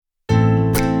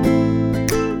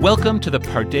Welcome to the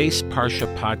Pardes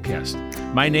Parsha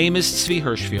podcast. My name is Tzvi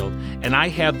Hirschfield, and I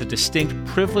have the distinct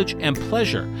privilege and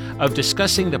pleasure of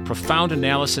discussing the profound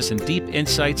analysis and deep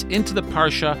insights into the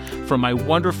Parsha from my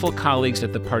wonderful colleagues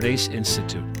at the Pardes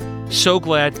Institute. So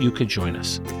glad you could join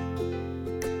us.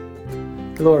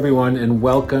 Hello, everyone, and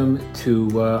welcome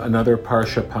to another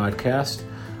Parsha podcast.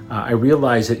 I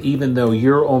realize that even though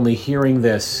you're only hearing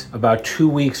this about 2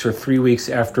 weeks or 3 weeks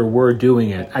after we're doing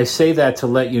it, I say that to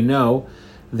let you know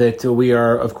that we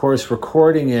are, of course,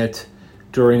 recording it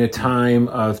during a time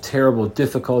of terrible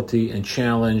difficulty and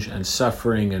challenge and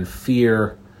suffering and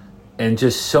fear and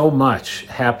just so much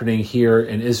happening here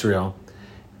in Israel.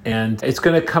 And it's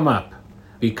going to come up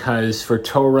because for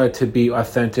Torah to be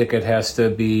authentic, it has to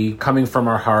be coming from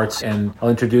our hearts. And I'll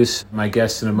introduce my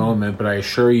guest in a moment, but I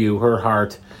assure you her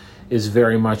heart is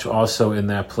very much also in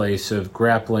that place of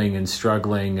grappling and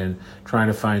struggling and trying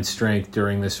to find strength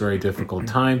during this very difficult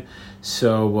time.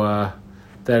 So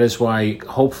that is why,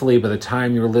 hopefully, by the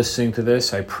time you're listening to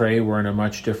this, I pray we're in a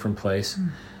much different place.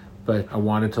 But I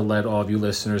wanted to let all of you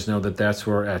listeners know that that's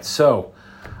where we're at. So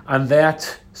on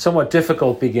that somewhat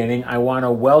difficult beginning, I want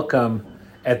to welcome,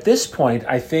 at this point,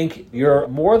 I think you're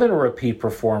more than a repeat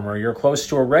performer. You're close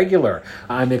to a regular.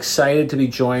 I'm excited to be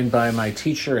joined by my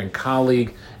teacher and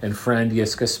colleague and friend,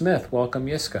 Yiska Smith. Welcome,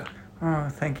 Yiska. Oh,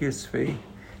 thank you, Tzvi.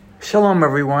 Shalom,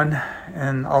 everyone.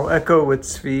 And I'll echo what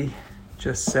Tzvi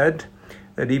just said,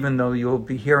 that even though you'll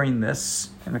be hearing this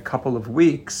in a couple of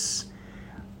weeks,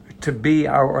 to be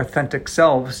our authentic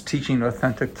selves, teaching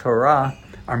authentic Torah,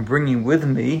 I'm bringing with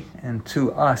me and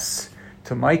to us,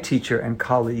 to my teacher and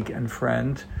colleague and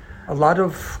friend, a lot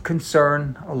of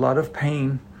concern, a lot of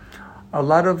pain, a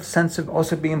lot of sense of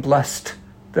also being blessed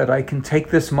that I can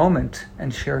take this moment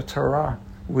and share Torah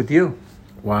with you.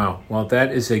 Wow. Well,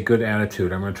 that is a good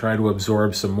attitude. I'm going to try to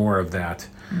absorb some more of that,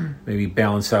 maybe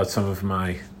balance out some of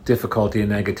my difficulty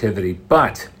and negativity.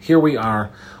 But here we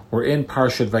are. We're in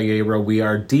Parshat Vayera. We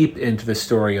are deep into the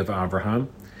story of Avraham.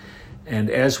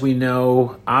 And as we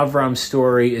know, Avram's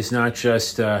story is not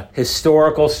just a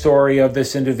historical story of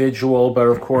this individual, but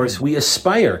of course we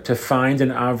aspire to find in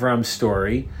Avram's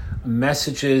story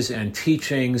messages and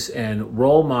teachings and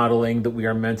role modeling that we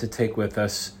are meant to take with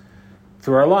us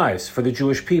through our lives for the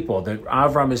Jewish people, that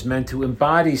Avram is meant to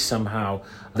embody somehow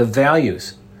the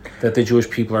values that the Jewish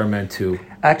people are meant to.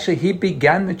 Actually, he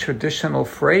began the traditional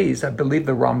phrase, I believe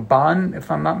the Ramban,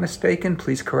 if I'm not mistaken,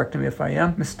 please correct me if I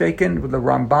am mistaken, the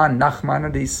Ramban,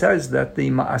 Nachmanides, says that the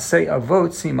Ma'aseh Avot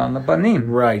Siman Labanim.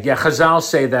 Right, yeah, Chazal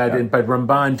say that, but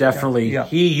Ramban definitely,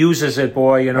 he uses it,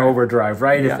 in overdrive,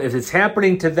 right? Yeah. If it's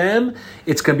happening to them,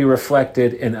 it's going to be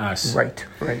reflected in us. Right.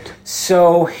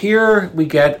 So here we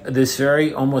get this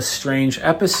very almost strange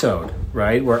episode,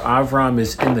 right, where Avram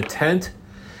is in the tent,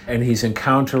 and he's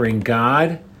encountering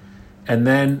God, and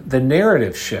then the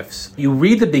narrative shifts. You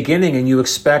read the beginning and you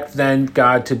expect then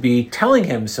God to be telling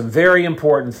him some very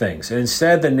important things. And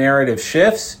instead the narrative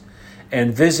shifts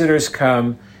and visitors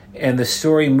come and the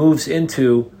story moves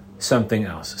into something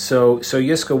else. So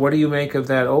Yiska, what do you make of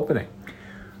that opening?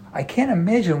 I can't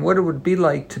imagine what it would be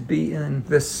like to be in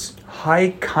this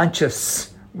high conscious,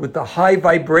 with the high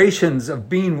vibrations of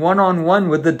being one-on-one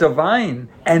with the divine.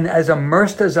 And as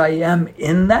immersed as I am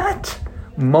in that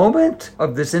moment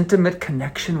of this intimate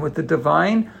connection with the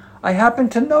divine, I happen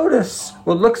to notice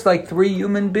what looks like 3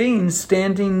 human beings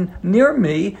standing near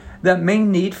me that may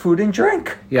need food and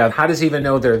drink. Yeah, how does he even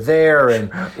know they're there?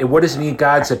 And what does it mean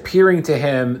God's appearing to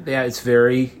him? Yeah, it's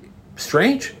very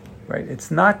strange. Right.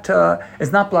 It's not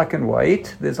black and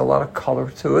white. There's a lot of color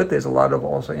to it. There's a lot of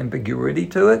also ambiguity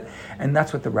to it. And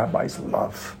that's what the rabbis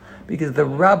love. Because the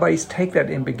rabbis take that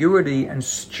ambiguity and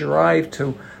strive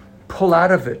to pull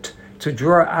out of it, to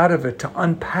draw out of it, to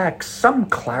unpack some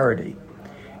clarity.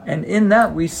 And in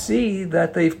that we see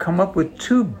that they've come up with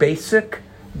 2 basic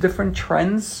different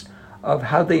trends of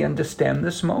how they understand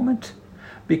this moment.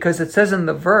 Because it says in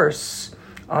the verse,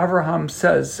 Avraham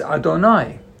says,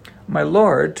 Adonai, my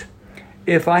Lord,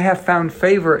 if I have found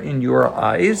favor in your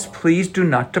eyes, please do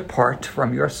not depart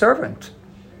from your servant.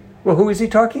 Well, who is he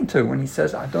talking to when he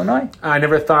says Adonai? I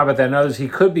never thought about that. In others, he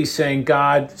could be saying,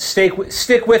 God, stick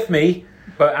with me,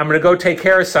 but I'm going to go take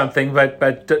care of something,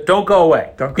 but don't go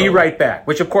away. Be right back.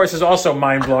 Which, of course, is also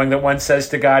mind-blowing that one says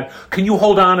to God, can you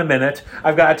hold on a minute?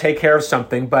 I've got to take care of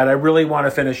something, but I really want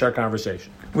to finish our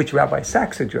conversation. Which Rabbi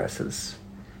Sachs addresses.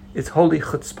 It's holy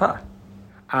chutzpah.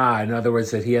 In other words,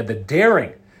 that he had the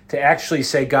daring to actually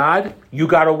say, God, you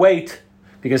got to wait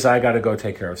because I got to go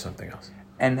take care of something else.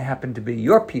 And they happen to be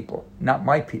your people, not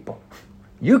my people.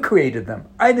 You created them.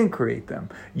 I didn't create them.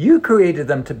 You created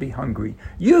them to be hungry.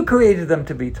 You created them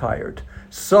to be tired.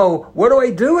 So what do I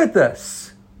do with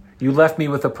this? You left me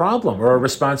with a problem or a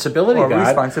responsibility, Or a God.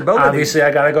 responsibility. Obviously,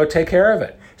 I got to go take care of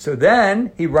it. So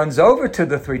then he runs over to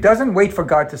the three, doesn't wait for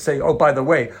God to say, oh, by the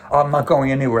way, I'm not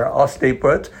going anywhere, I'll stay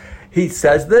put. He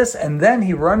says this, and then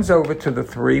he runs over to the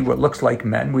three, what looks like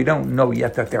men. We don't know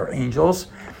yet that they're angels.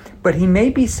 But he may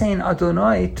be saying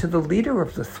Adonai to the leader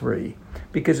of the three,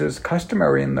 because it was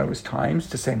customary in those times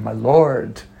to say, my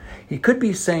Lord. He could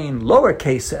be saying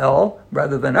lowercase l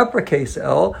rather than uppercase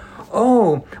L.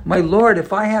 Oh, my Lord,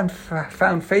 if I have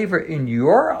found favor in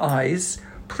your eyes,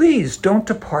 please don't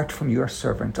depart from your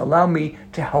servant. Allow me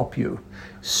to help you.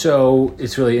 So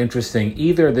it's really interesting.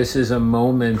 Either this is a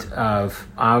moment of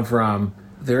Avram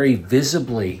very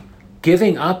visibly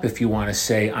giving up, if you want to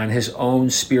say, on his own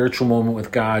spiritual moment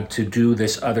with God to do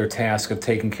this other task of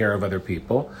taking care of other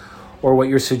people, or what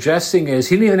you're suggesting is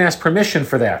he didn't even ask permission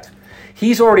for that.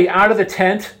 He's already out of the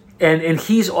tent, and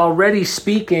he's already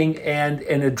speaking and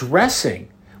addressing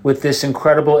with this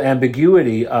incredible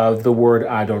ambiguity of the word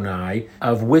Adonai,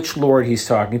 of which Lord he's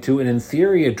talking to, and in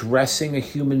theory addressing a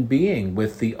human being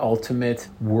with the ultimate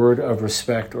word of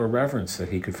respect or reverence that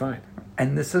he could find.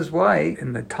 And this is why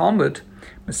in the Talmud,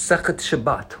 Masechet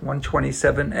Shabbat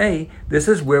 127a, this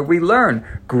is where we learn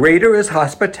greater is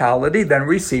hospitality than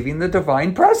receiving the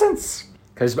divine presence.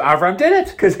 Because Avram did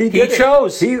it. Because he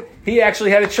chose. He actually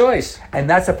had a choice. And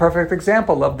that's a perfect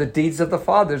example of the deeds of the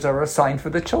fathers are a sign for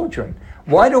the children.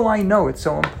 Why do I know it's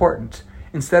so important?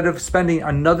 Instead of spending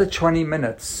another 20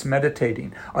 minutes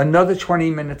meditating, another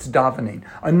 20 minutes davening,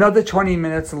 another 20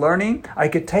 minutes learning, I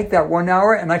could take that 1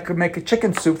 hour and I could make a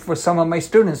chicken soup for some of my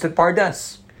students at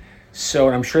Pardes. So,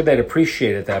 and I'm sure they'd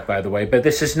appreciated that, by the way, but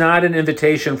this is not an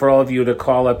invitation for all of you to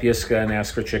call up Yiska and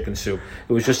ask for chicken soup.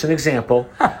 It was just an example.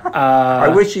 I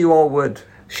wish you all would.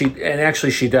 She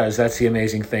does. That's the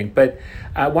amazing thing. But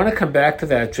I want to come back to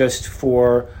that just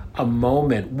for a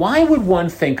moment. Why would one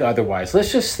think otherwise?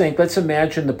 Let's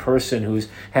imagine the person who's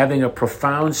having a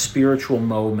profound spiritual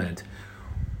moment.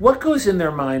 What goes in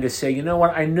their mind to say, you know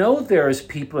what, I know there's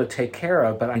people to take care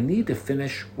of, but I need to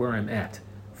finish where I'm at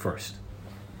first.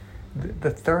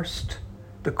 The thirst,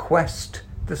 the quest,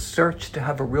 the search to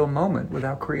have a real moment with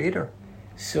our Creator.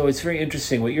 So it's very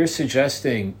interesting. What you're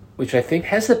suggesting, which I think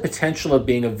has the potential of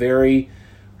being a very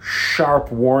sharp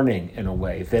warning in a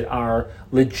way, that our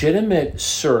legitimate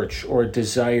search or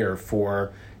desire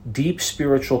for deep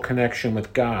spiritual connection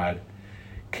with God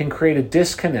can create a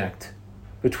disconnect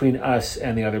between us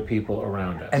and the other people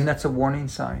around us. And that's a warning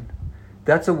sign.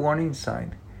 That's a warning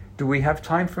sign. Do we have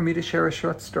time for me to share a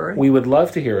short story? We would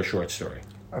love to hear a short story.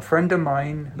 A friend of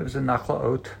mine lives in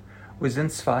Nachlaot, was in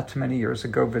Tzfat many years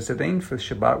ago visiting for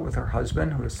Shabbat with her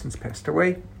husband, who has since passed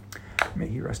away. May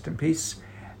he rest in peace.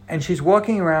 And she's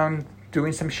walking around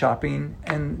doing some shopping,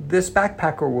 and this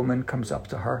backpacker woman comes up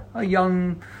to her, a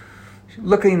young,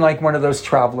 looking like one of those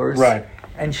travelers. Right.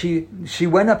 And she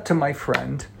went up to my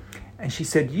friend, and she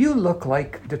said, you look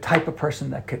like the type of person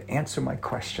that could answer my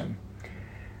question.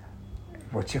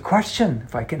 What's your question?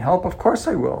 If I can help, of course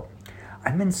I will.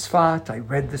 I'm in Tzfat. I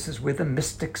read this is where the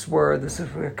mystics were. This is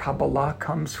where Kabbalah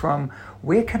comes from.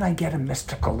 Where can I get a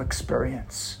mystical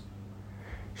experience?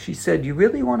 She said, you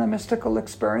really want a mystical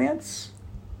experience?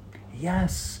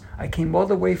 Yes. I came all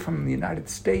the way from the United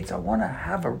States. I want to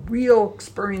have a real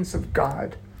experience of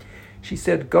God. She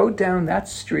said, go down that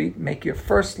street, make your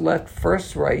first left,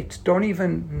 first right. Don't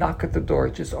even knock at the door.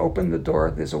 Just open the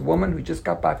door. There's a woman who just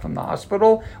got back from the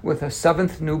hospital with her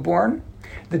 7th newborn.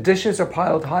 The dishes are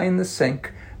piled high in the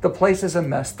sink. The place is a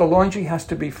mess. The laundry has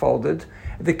to be folded.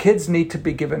 The kids need to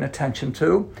be given attention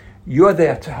to. You're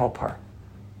there to help her.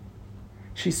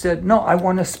 She said, no, I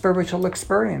want a spiritual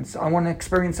experience. I want an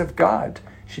experience of God.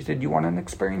 She said, you want an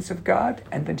experience of God?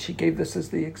 And then she gave this as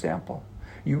the example.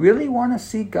 You really want to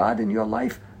see God in your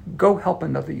life? Go help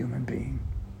another human being.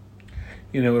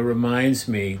 You know, it reminds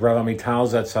me, Rav Amital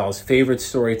Zatzal's favorite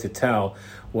story to tell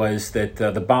was that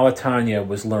the Balatanya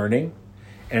was learning,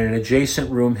 and in an adjacent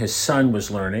room his son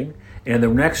was learning, and in the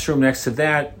next room next to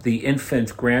that, the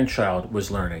infant grandchild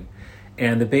was learning,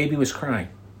 and the baby was crying.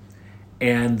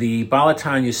 And the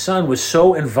Balatanya's son was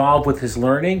so involved with his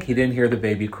learning, he didn't hear the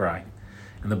baby cry.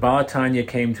 And the Balatanya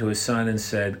came to his son and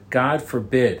said, God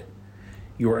forbid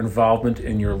your involvement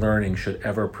in your learning should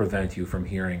ever prevent you from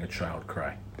hearing a child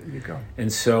cry. There you go.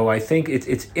 And so I think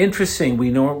it's interesting.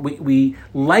 We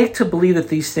like to believe that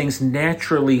these things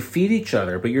naturally feed each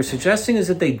other, but you're suggesting is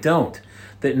that they don't.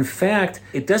 That in fact,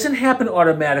 it doesn't happen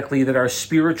automatically that our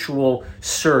spiritual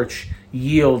search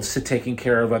yields to taking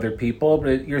care of other people,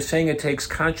 but you're saying it takes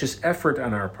conscious effort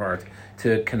on our part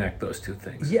to connect those two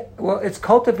things. Yeah, well, it's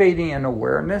cultivating an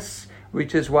awareness,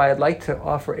 which is why I'd like to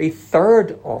offer a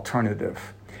third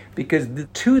alternative. because the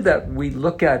two that we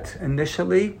look at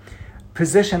initially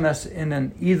position us in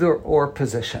an either-or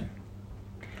position.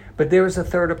 But there is a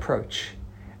third approach,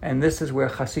 and this is where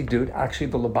Chassidut, actually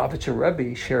the Lubavitcher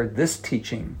Rebbe, shared this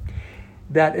teaching,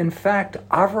 that in fact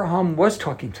Avraham was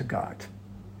talking to God.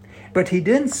 But he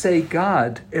didn't say,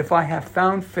 God, if I have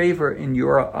found favor in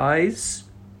your eyes,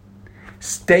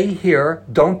 stay here,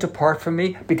 don't depart from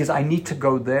me, because I need to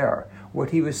go there.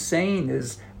 What he was saying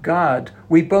is, God,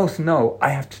 we both know I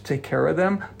have to take care of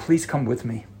them. Please come with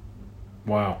me.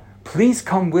 Wow. Please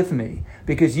come with me,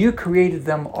 because you created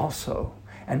them also.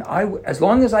 And as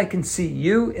long as I can see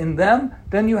you in them,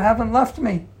 then you haven't left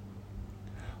me.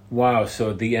 Wow,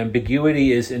 so the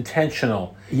ambiguity is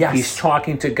intentional. Yes. He's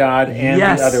talking to God and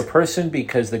Yes. the other person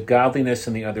because the godliness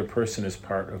in the other person is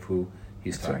part of who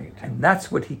he's talking to. And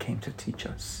that's what he came to teach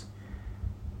us.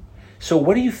 So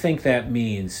what do you think that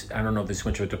means? I don't know if this is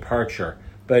much of a departure,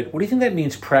 but what do you think that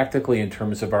means practically in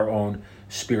terms of our own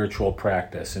spiritual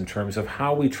practice, in terms of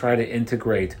how we try to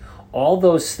integrate all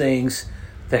those things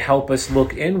that help us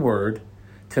look inward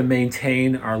to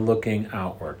maintain our looking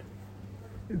outward?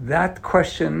 That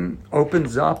question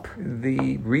opens up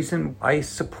the reason I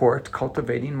support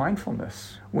cultivating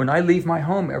mindfulness. When I leave my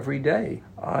home every day,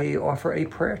 I offer a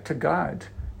prayer to God.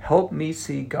 Help me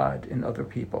see God in other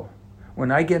people.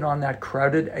 When I get on that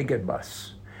crowded Egged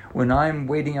bus, when I'm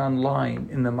waiting online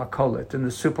in the makolet, in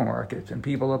the supermarket, and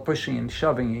people are pushing and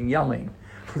shoving and yelling,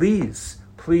 please,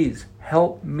 please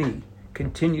help me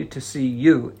continue to see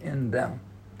you in them.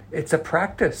 It's a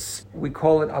practice. We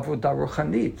call it avodah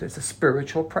ruchanit. It's a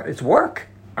spiritual practice. It's work.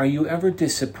 Are you ever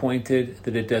disappointed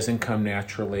that it doesn't come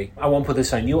naturally? I won't put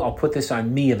this on you, I'll put this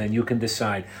on me, and then you can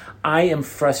decide. I am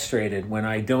frustrated when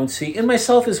I don't see, in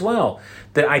myself as well,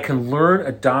 that I can learn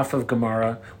a daf of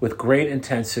Gemara with great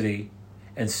intensity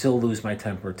and still lose my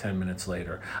temper 10 minutes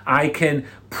later. I can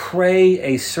pray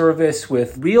a service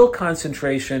with real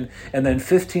concentration and then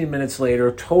 15 minutes later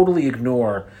totally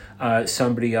ignore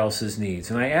somebody else's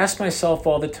needs. And I ask myself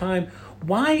all the time,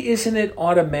 why isn't it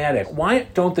automatic? Why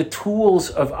don't the tools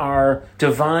of our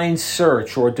divine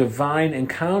search or divine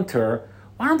encounter,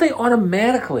 why don't they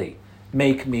automatically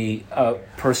make me a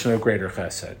person of greater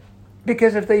chesed?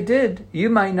 Because if they did, you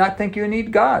might not think you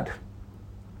need God.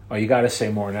 Oh, you got to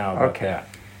say more now about that.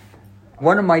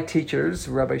 One of my teachers,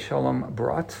 Rabbi Shalom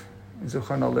Brat,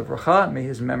 Zuchrono Livracha, may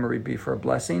his memory be for a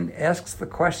blessing, asks the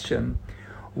question,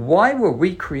 why were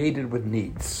we created with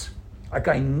needs? Like,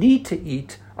 I need to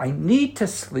eat, I need to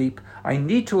sleep, I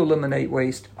need to eliminate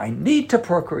waste, I need to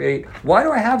procreate. Why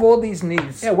do I have all these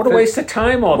needs? Yeah, what a waste of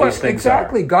time all these things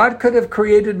exactly. are. God could have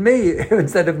created me.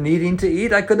 Instead of needing to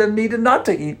eat, I could have needed not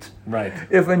to eat. Right.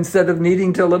 If instead of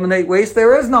needing to eliminate waste,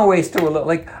 there is no waste to eliminate.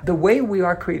 Like, the way we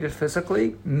are created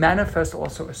physically manifests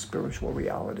also a spiritual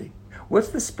reality. What's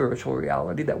the spiritual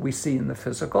reality that we see in the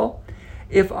physical?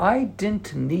 If I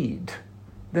didn't need,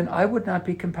 then I would not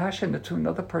be compassionate to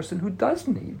another person who does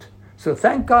need. So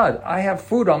thank God I have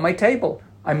food on my table.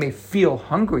 I may feel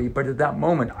hungry, but at that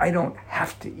moment I don't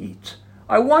have to eat.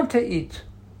 I want to eat.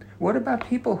 What about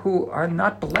people who are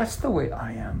not blessed the way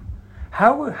I am?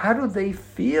 How do they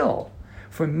feel?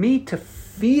 For me to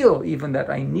feel even that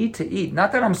I need to eat,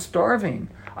 not that I'm starving,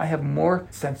 I have more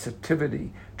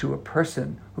sensitivity to a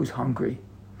person who's hungry,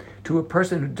 to a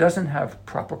person who doesn't have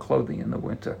proper clothing in the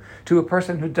winter, to a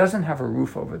person who doesn't have a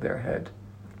roof over their head.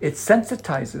 It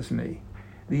sensitizes me.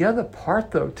 The other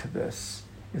part, though, to this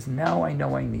is now I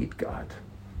know I need God.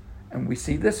 And we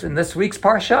see this in this week's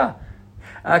Parsha.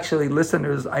 Actually,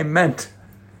 listeners, I meant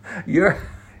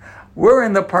we're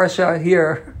in the Parsha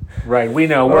here. Right, we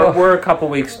know. We're a couple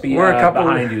weeks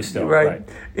behind you still. Right.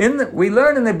 We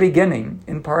learn in the beginning,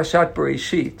 in Parshat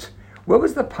Bereshit, what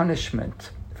was the punishment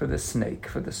for the snake,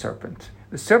 for the serpent?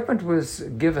 The serpent was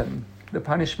given the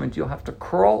punishment, you'll have to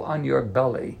crawl on your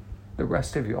belly the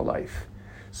rest of your life.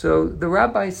 So the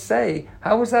rabbis say,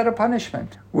 how is that a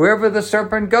punishment? Wherever the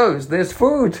serpent goes, there's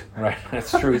food. Right,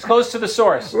 that's true. He's close to the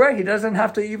source. Right, he doesn't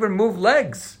have to even move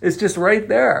legs. It's just right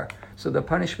there. So the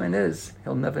punishment is,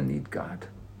 he'll never need God.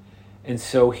 And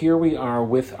so here we are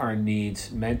with our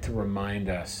needs, meant to remind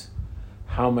us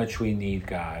how much we need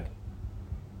God.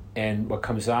 And what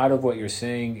comes out of what you're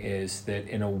saying is that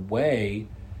in a way,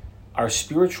 our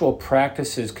spiritual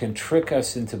practices can trick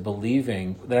us into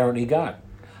believing that I don't need God.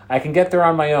 I can get there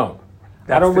on my own.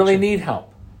 I don't really need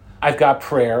help. I've got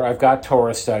prayer, I've got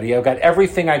Torah study, I've got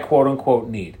everything I quote unquote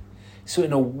need. So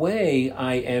in a way,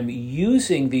 I am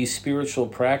using these spiritual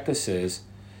practices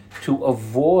to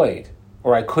avoid,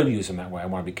 or I could use them that way, I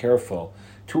want to be careful,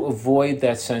 to avoid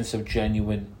that sense of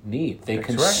genuine need. They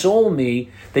console me,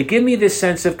 they give me this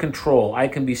sense of control. I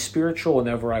can be spiritual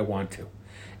whenever I want to.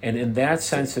 And in that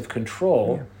sense of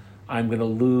control, I'm going to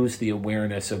lose the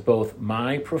awareness of both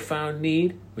my profound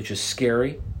need, which is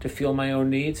scary to feel my own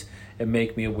needs, and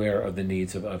make me aware of the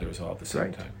needs of others all at the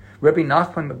same time. Rabbi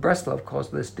Nachman of Breslov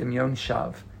calls this Dimyon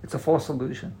Shav. It's a false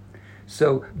illusion.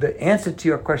 So the answer to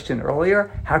your question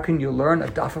earlier, how can you learn a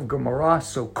daf of Gemara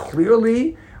so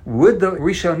clearly with the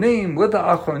Rishonim, with the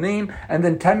Achronim, and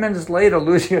then 10 minutes later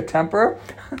lose your temper?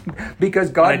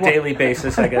 Because God... On a daily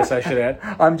basis, I guess I should add.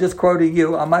 I'm just quoting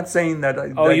you. I'm not saying that...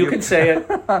 you can say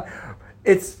it.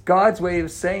 It's God's way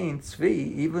of saying,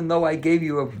 Tzvi, even though I gave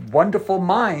you a wonderful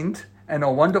mind and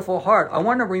a wonderful heart, I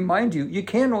want to remind you, you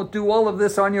cannot do all of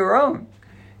this on your own.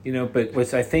 But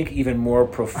what's, I think, even more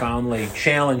profoundly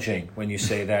challenging when you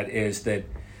say that is that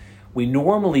we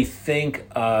normally think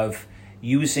of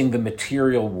using the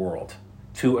material world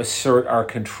to assert our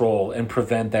control and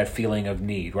prevent that feeling of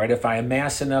need, right? If I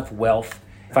amass enough wealth,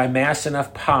 if I amass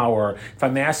enough power, if I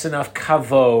amass enough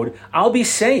kavod, I'll be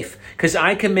safe because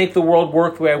I can make the world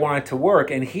work the way I want it to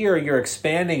work. And here you're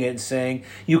expanding it and saying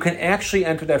you can actually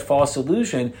enter that false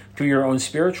illusion through your own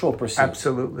spiritual pursuits.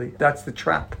 Absolutely. That's the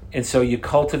trap. And so you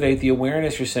cultivate the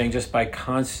awareness, you're saying, just by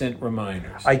constant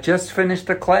reminders. I just finished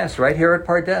a class right here at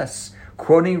Pardes,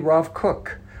 quoting Rav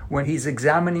Kook, when he's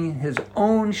examining his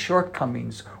own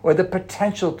shortcomings or the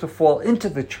potential to fall into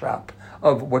the trap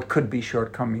of what could be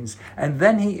shortcomings. And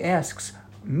then he asks,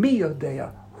 Mi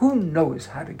Yodea, who knows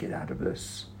how to get out of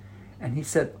this? And he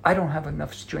said, I don't have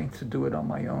enough strength to do it on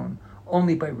my own,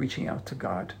 only by reaching out to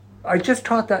God. I just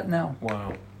taught that now.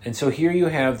 Wow. And so here you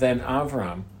have then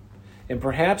Avram, and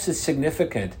perhaps it's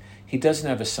significant, he doesn't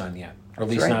have a son yet, or at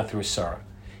least not through Sarah.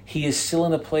 He is still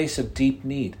in a place of deep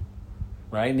need,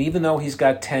 right? And even though he's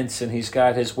got tents and he's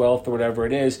got his wealth or whatever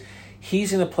it is,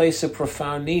 he's in a place of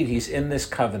profound need. He's in this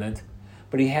covenant,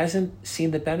 but he hasn't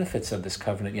seen the benefits of this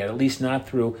covenant yet, at least not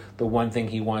through the one thing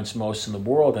he wants most in the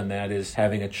world, and that is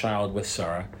having a child with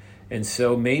Sarah. And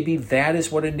so maybe that is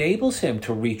what enables him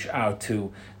to reach out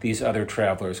to these other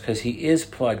travelers, because he is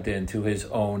plugged into his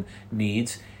own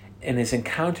needs, and his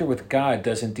encounter with God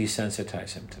doesn't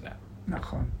desensitize him to that.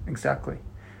 Exactly.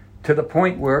 To the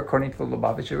point where, according to the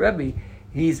Lubavitcher Rebbe,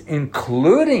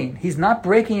 he's not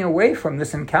breaking away from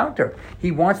this encounter.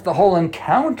 He wants the whole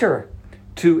encounter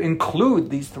to include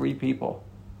these three people.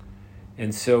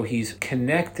 And so he's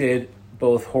connected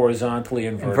both horizontally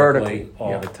and vertically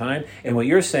all the time. And what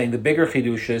you're saying, the bigger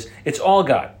chidush is, it's all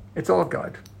God. It's all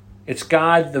God. It's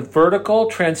God, the vertical,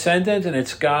 transcendent, and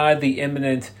it's God, the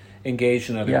imminent, engaged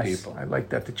in other people. I like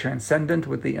that, the transcendent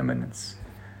with the imminence.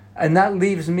 And that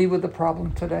leaves me with the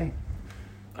problem today.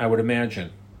 I would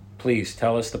imagine. Please,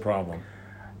 tell us the problem.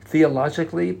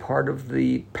 Theologically, part of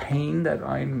the pain that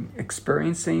I'm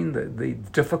experiencing, the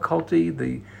difficulty,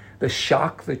 the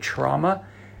shock, the trauma,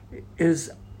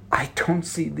 is I don't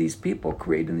see these people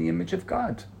created in the image of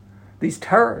God. These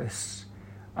terrorists.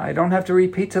 I don't have to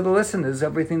repeat to the listeners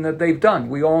everything that they've done.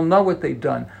 We all know what they've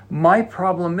done. My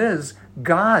problem is,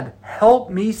 God, help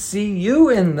me see you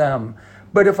in them.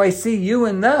 But if I see you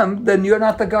in them, then you're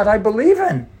not the God I believe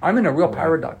in. I'm in a real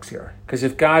paradox here. Because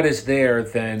if God is there,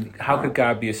 then how could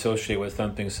God be associated with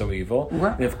something so evil?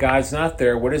 Right. And if God's not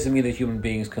there, what does it mean that human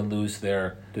beings can lose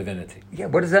their divinity? Yeah,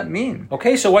 what does that mean?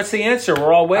 Okay, so what's the answer?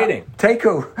 We're all waiting.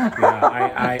 Teku.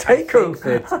 I think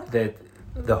that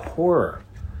the horror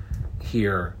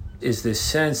here is this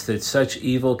sense that such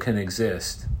evil can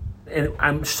exist. And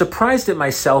I'm surprised at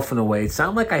myself in a way. It's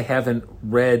not like I haven't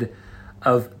read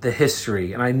of the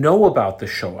history, and I know about the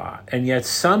Shoah, and yet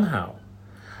somehow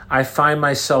I find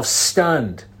myself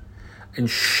stunned and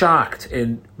shocked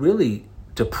and really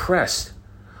depressed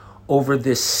over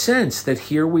this sense that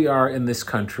here we are in this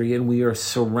country and we are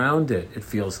surrounded, it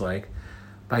feels like,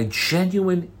 by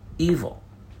genuine evil.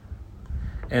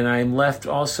 And I'm left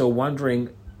also wondering,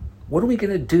 what are we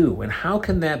going to do? And how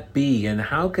can that be? And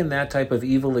how can that type of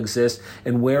evil exist?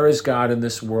 And where is God in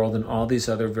this world? And all these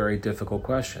other very difficult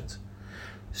questions.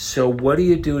 So what do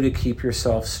you do to keep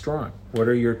yourself strong? What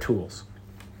are your tools?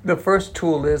 The first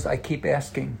tool is I keep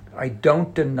asking. I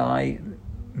don't deny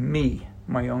me,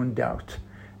 my own doubt.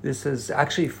 This is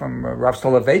actually from Rav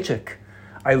Soloveitchik.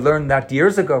 I learned that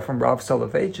years ago from Rav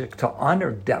Soloveitchik to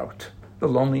honor doubt, the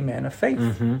lonely man of faith,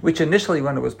 which initially,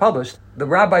 when it was published, the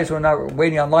rabbis were not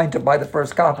waiting online to buy the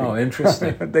first copy. Oh,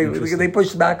 interesting. They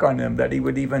pushed back on him that he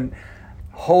would even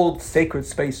hold sacred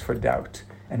space for doubt.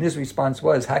 And his response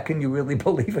was, how can you really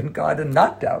believe in God and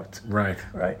not doubt? Right.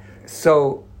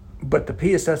 So, but the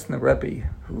PSS and the Rebbe,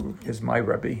 who is my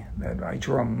Rebbe, that I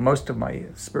draw most of my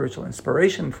spiritual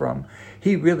inspiration from,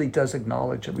 he really does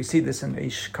acknowledge it. We see this in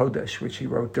Eish Kodesh, which he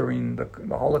wrote during the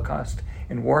Holocaust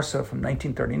in Warsaw from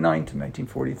 1939 to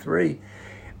 1943.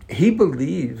 he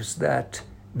believes that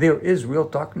there is real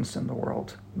darkness in the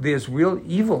world. There's real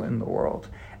evil in the world.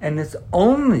 And it's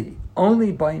only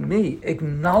by me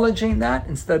acknowledging that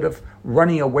instead of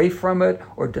running away from it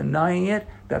or denying it,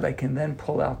 that I can then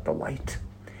pull out the light.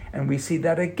 And we see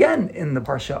that again in the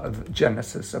Parsha of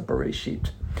Genesis, of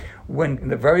Bereshit. When in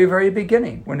the very, very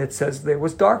beginning, when it says there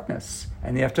was darkness,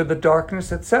 and after the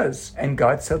darkness it says, and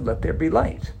God said, let there be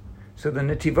light. So the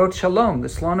Netivot Shalom, the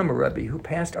Slonim Rebbe, who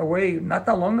passed away not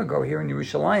that long ago here in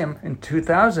Yerushalayim in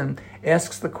 2000,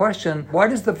 asks the question, why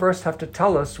does the verse have to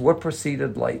tell us what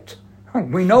preceded light?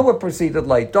 We know what preceded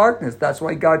light, darkness. That's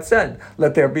why God said,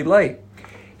 let there be light.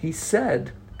 He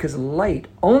said, because light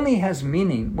only has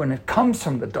meaning when it comes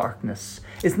from the darkness.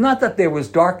 It's not that there was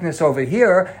darkness over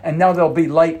here and now there'll be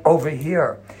light over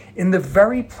here. In the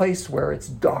very place where it's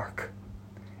dark,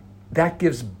 that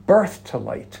gives birth to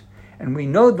light. And we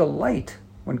know the light,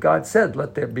 when God said,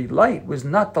 let there be light, was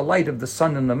not the light of the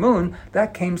sun and the moon.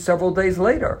 That came several days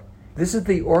later. This is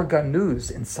the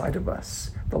organuz inside of us,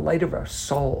 the light of our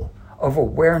soul, of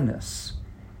awareness.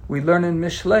 We learn in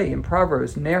Mishlei, in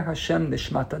Proverbs, Ner Hashem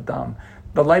Nishmat Adam.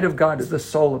 The light of God is the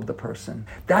soul of the person.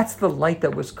 That's the light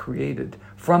that was created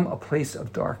from a place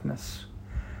of darkness.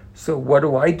 So what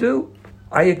do?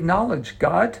 I acknowledge,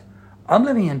 God, I'm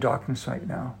living in darkness right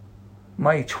now.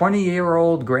 My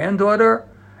 20-year-old granddaughter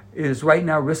is right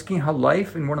now risking her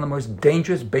life in one of the most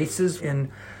dangerous bases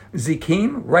in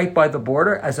Zikim, right by the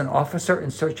border, as an officer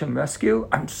in search and rescue.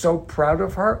 I'm so proud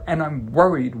of her, and I'm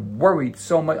worried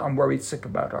so much. I'm worried sick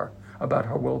about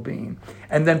her well-being.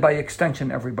 And then by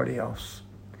extension, everybody else.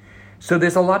 So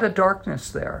there's a lot of darkness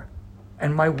there.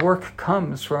 And my work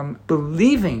comes from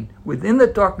believing within the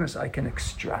darkness I can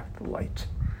extract the light.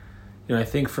 I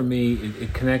think for me,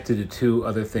 it connected to two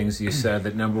other things you said.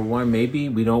 That number one, maybe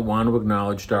we don't want to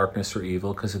acknowledge darkness or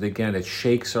evil because, again, it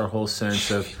shakes our whole sense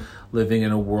of living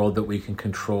in a world that we can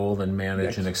control and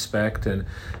manage and expect. And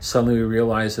suddenly we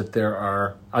realize that there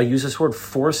are, I'll use this word,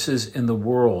 forces in the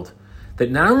world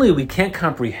that not only we can't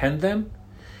comprehend them,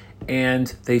 and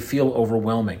they feel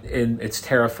overwhelming, and it's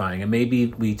terrifying. And maybe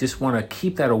we just want to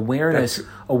keep that awareness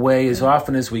away as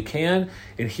often as we can.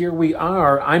 And here we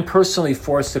are. I'm personally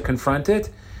forced to confront it,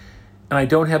 and I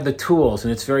don't have the tools.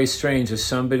 And it's very strange as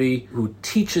somebody who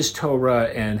teaches Torah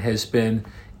and has been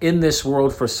in this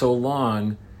world for so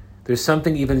long, there's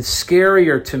something even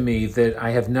scarier to me that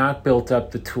I have not built up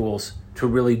the tools to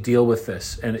really deal with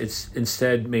this. And it's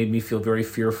instead made me feel very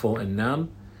fearful and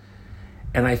numb.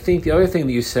 And I think the other thing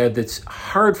that you said that's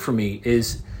hard for me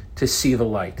is to see the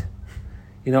light.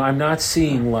 I'm not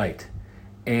seeing light.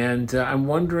 And I'm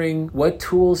wondering, what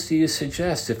tools do you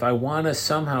suggest if I want to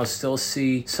somehow still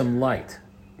see some light?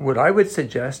 What I would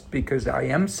suggest, because I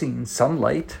am seeing some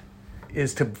light,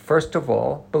 is to, first of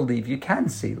all, believe you can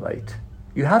see light.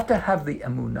 You have to have the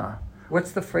emunah.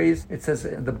 What's the phrase? It says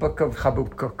in the book of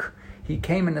Habakkuk, he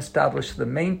came and established the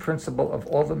main principle of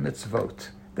all the mitzvot,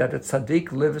 that a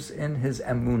tzaddik lives in his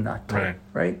emunah,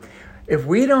 right? If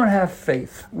we don't have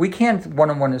faith, we can't, 1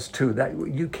 and 1 is 2, that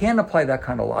you can't apply that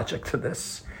kind of logic to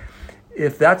this.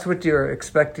 If that's what you're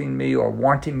expecting me or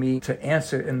wanting me to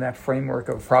answer in that framework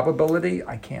of probability,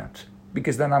 I can't,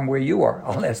 because then I'm where you are.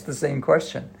 I'll ask the same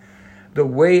question. The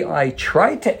way I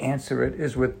try to answer it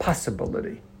is with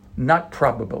possibility, not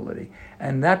probability.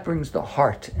 And that brings the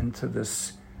heart into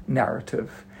this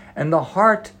narrative. And the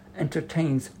heart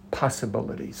entertains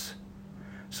possibilities.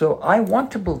 So I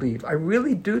want to believe, I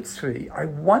really do, Tzvi, I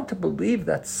want to believe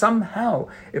that somehow,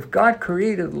 if God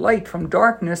created light from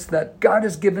darkness, that God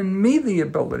has given me the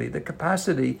ability, the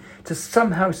capacity to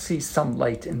somehow see some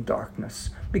light in darkness,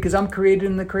 because I'm created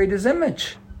in the Creator's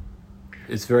image.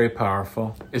 It's very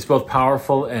powerful. It's both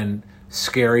powerful and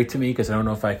scary to me, because I don't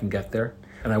know if I can get there,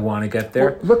 and I want to get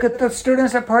there. Well, look at the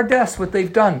students at Pardes, what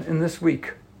they've done in this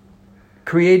week.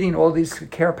 Creating all these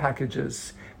care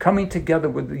packages, coming together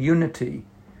with the unity.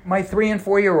 My 3 and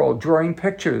 4-year-old drawing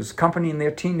pictures, accompanying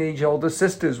their teenage older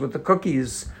sisters with the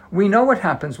cookies. We know what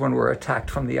happens when we're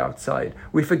attacked from the outside.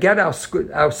 We forget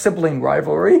our sibling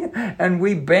rivalry, and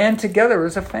we band together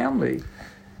as a family.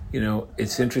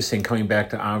 It's interesting coming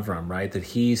back to Avram, right? That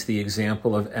he's the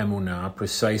example of emunah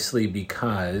precisely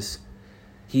because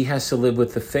he has to live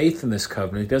with the faith in this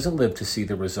covenant. He doesn't live to see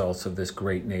the results of this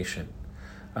great nation.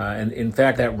 And in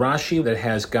fact, that Rashi that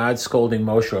has God scolding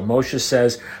Moshe, Moshe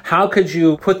says, how could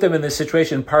you put them in this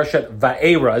situation in Parshat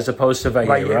Vayera as opposed to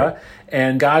Vayera?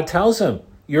 And God tells him,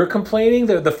 you're complaining?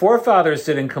 The forefathers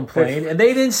didn't complain, and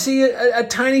they didn't see a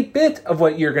tiny bit of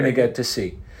what you're going to get to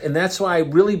see. And that's why I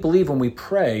really believe when we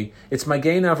pray, it's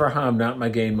Magen Avraham, not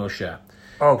Magen Moshe.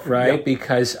 right? Yeah.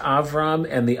 Because Avram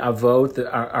and the Avot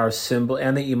are symbol,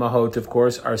 and the Imahot, of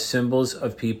course, are symbols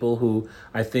of people who,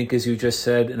 I think, as you just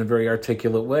said in a very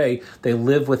articulate way, they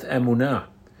live with emunah,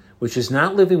 which is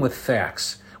not living with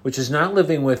facts, which is not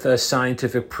living with a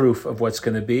scientific proof of what's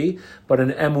going to be, but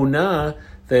an emunah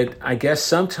that I guess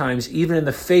sometimes, even in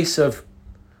the face of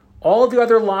all the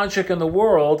other logic in the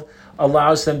world,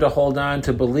 allows them to hold on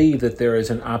to believe that there is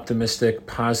an optimistic,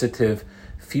 positive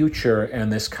future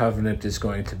and this covenant is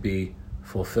going to be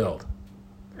fulfilled.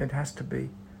 It has to be.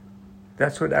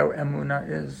 That's what our emunah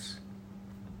is.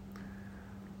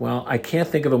 Well, I can't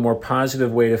think of a more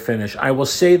positive way to finish. I will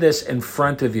say this in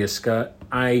front of Yiska.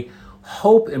 I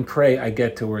hope and pray I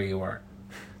get to where you are.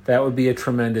 That would be a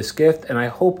tremendous gift, and I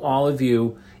hope all of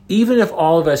you, even if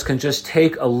all of us can just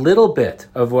take a little bit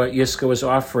of what Yiska was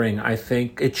offering, I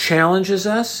think it challenges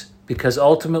us, because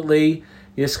ultimately,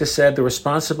 Yiska said the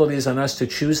responsibility is on us to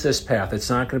choose this path. It's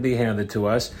not going to be handed to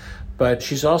us. But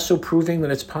she's also proving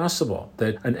that it's possible,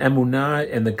 that an emunah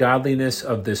and the godliness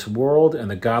of this world and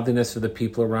the godliness of the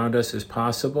people around us is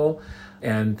possible.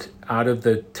 And out of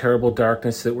the terrible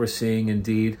darkness that we're seeing,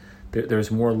 indeed,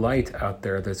 there's more light out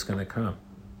there that's going to come.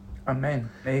 Amen.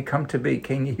 May it come to be,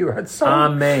 King Yehuda.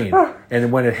 Amen.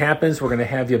 And when it happens, we're going to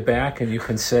have you back and you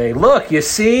can say, look, you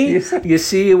see,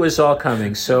 it was all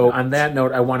coming. So on that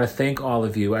note, I want to thank all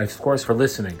of you, of course, for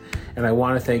listening. And I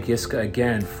want to thank Yiska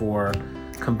again for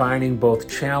combining both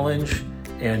challenge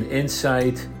and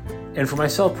insight, and for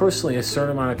myself personally, a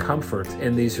certain amount of comfort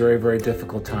in these very, very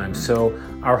difficult times. So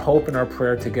our hope and our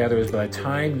prayer together is by the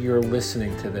time you're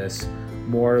listening to this,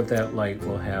 more of that light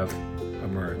will have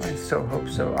emerged. I so hope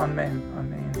so. Amen.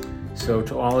 Amen. So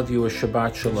to all of you, a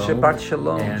Shabbat Shalom. Shabbat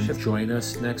Shalom. And join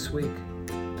us next week.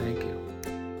 Thank you.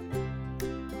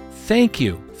 Thank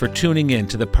you for tuning in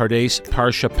to the Pardes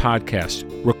Parsha podcast,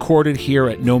 recorded here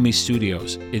at Nomi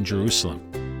Studios in Jerusalem.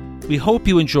 We hope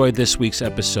you enjoyed this week's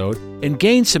episode and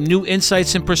gained some new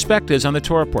insights and perspectives on the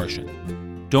Torah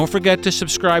portion. Don't forget to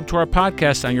subscribe to our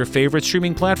podcast on your favorite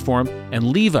streaming platform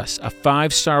and leave us a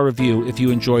 5-star review if you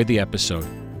enjoyed the episode.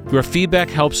 Your feedback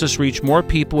helps us reach more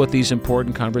people with these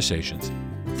important conversations.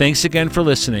 Thanks again for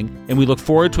listening, and we look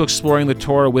forward to exploring the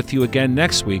Torah with you again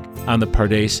next week on the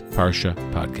Pardes Parsha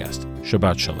podcast.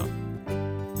 Shabbat Shalom.